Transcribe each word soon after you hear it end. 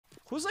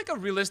Who's like a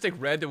realistic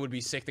red that would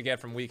be sick to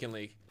get from Weekend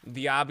League?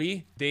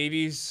 Diaby,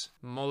 Davies,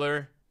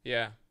 Muller.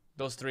 Yeah,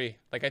 those three.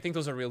 Like, I think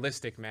those are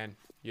realistic, man.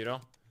 You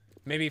know?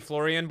 Maybe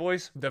Florian,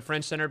 boys, the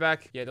French center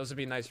back. Yeah, those would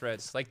be nice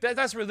reds. Like,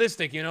 that's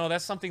realistic, you know?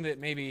 That's something that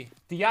maybe...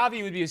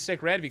 Diaby would be a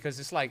sick red because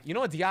it's like... You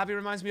know what Diaby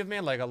reminds me of,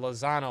 man? Like a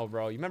Lozano,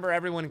 bro. You remember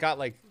everyone got,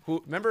 like...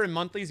 Remember in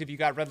monthlies, if you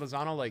got red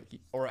Lozano, like...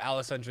 Or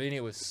Alessandrini,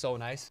 it was so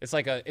nice. It's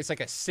like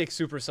a sick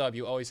super sub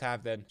you always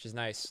have then, which is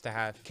nice to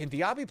have. Can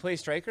Diaby play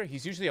striker?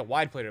 He's usually a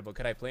wide player, but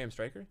could I play him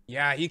striker?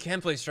 Yeah, he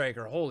can play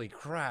striker. Holy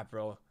crap,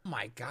 bro. Oh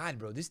my god,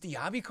 bro. This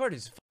Diaby card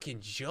is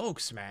fucking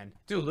jokes, man.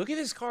 Dude, look at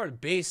this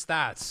card. Base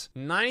stats.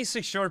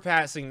 96 short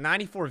passing,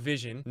 94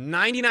 vision,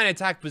 99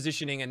 attack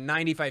positioning, and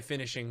 95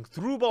 finishing.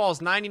 Through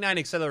balls, 99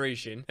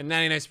 acceleration, and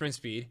 99 sprint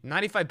speed.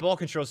 95 ball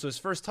control, so his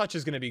first touch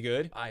is going to be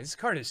good. This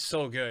card is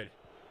so good.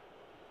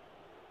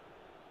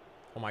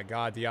 Oh my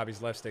god,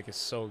 Diaby's left stick is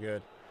so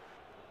good.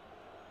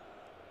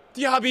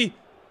 Diaby!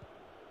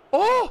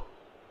 Oh!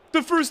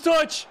 The first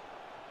touch!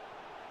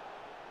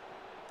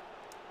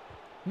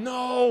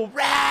 No!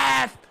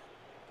 Wrath!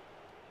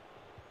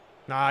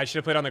 Nah, I should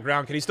have played on the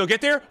ground. Can he still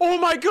get there? Oh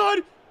my god!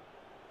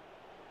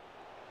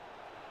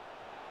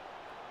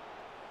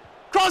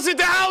 Cross it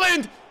to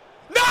Haaland!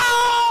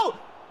 No!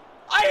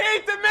 I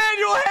hate the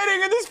manual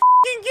heading in this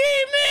fucking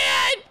game,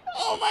 man!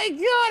 Oh my god,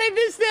 I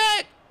missed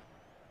that!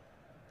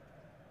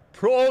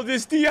 Bro,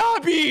 this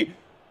Diaby!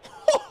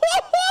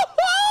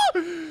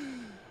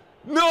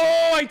 No,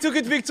 I took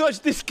a big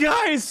touch. This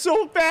guy is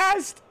so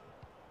fast.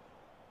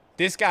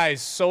 This guy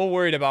is so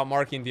worried about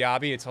marking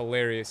Diaby. It's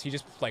hilarious. He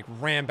just, like,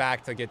 ran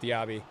back to get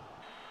Diaby.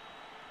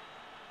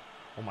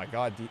 Oh, my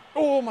God.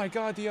 Oh, my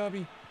God,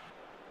 Diaby.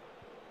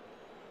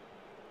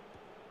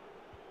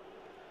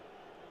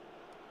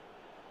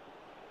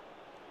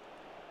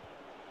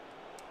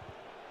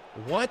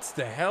 What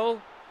the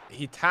hell?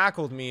 He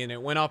tackled me, and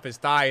it went up his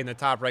thigh in the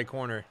top right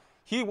corner.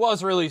 He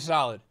was really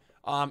solid.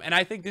 And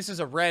I think this is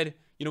a red.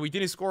 You know, we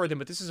didn't score with him,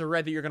 but this is a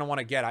red that you're going to want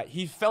to get.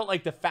 He felt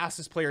like the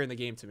fastest player in the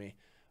game to me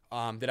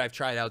that I've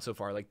tried out so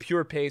far. Like,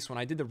 pure pace. When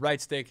I did the right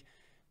stick,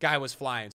 guy was flying.